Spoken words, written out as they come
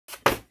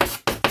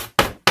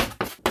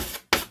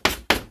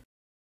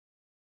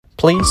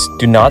Please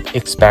do not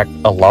expect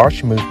a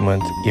large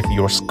movement if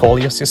your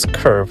scoliosis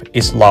curve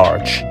is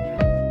large.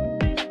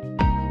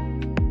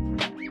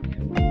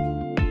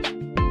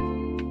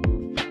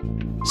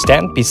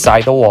 Stand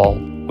beside the wall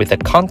with the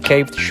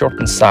concave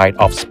shortened side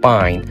of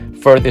spine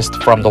furthest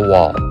from the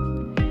wall.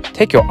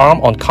 Take your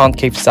arm on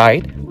concave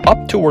side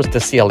up towards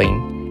the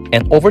ceiling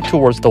and over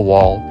towards the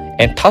wall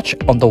and touch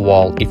on the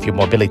wall if your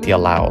mobility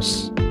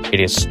allows. It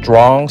is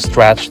strong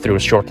stretch through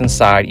shortened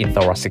side in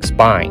thoracic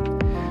spine.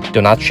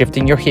 Do not shift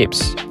in your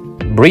hips.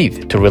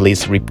 Breathe to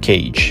release rib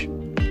cage.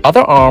 Other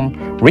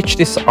arm, reach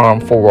this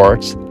arm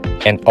forwards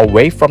and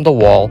away from the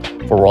wall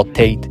for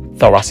rotate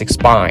thoracic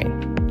spine.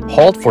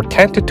 Hold for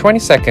 10 to 20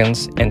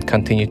 seconds and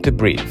continue to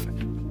breathe.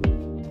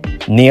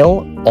 Kneel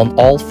on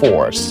all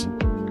fours.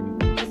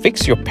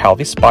 Fix your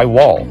pelvis by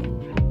wall.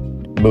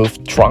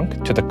 Move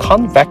trunk to the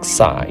convex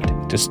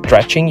side to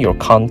stretching your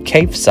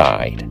concave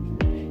side.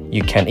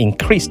 You can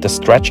increase the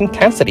stretch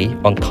intensity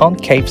on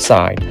concave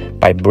side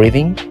by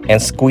breathing and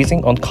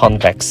squeezing on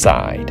convex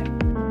side.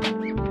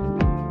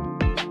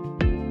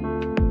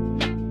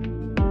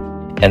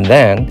 And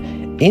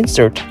then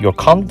insert your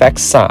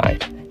convex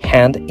side,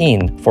 hand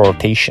in for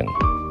rotation.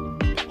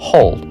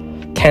 Hold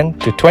 10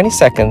 to 20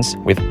 seconds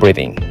with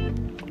breathing.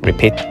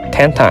 Repeat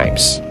 10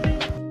 times.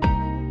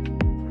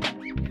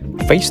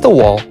 Face the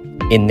wall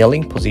in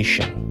kneeling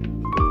position.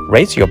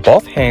 Raise your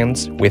both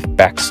hands with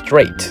back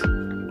straight.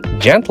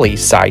 Gently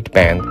side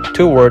bend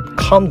toward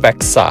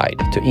convex side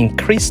to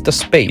increase the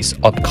space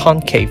on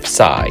concave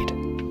side.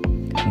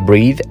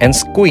 Breathe and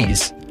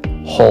squeeze.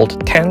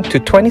 Hold 10 to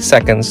 20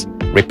 seconds.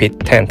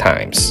 Repeat 10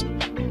 times.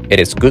 It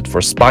is good for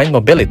spine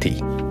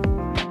mobility.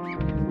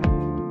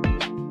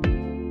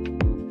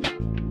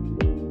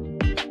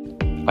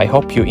 I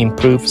hope you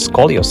improve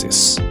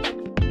scoliosis.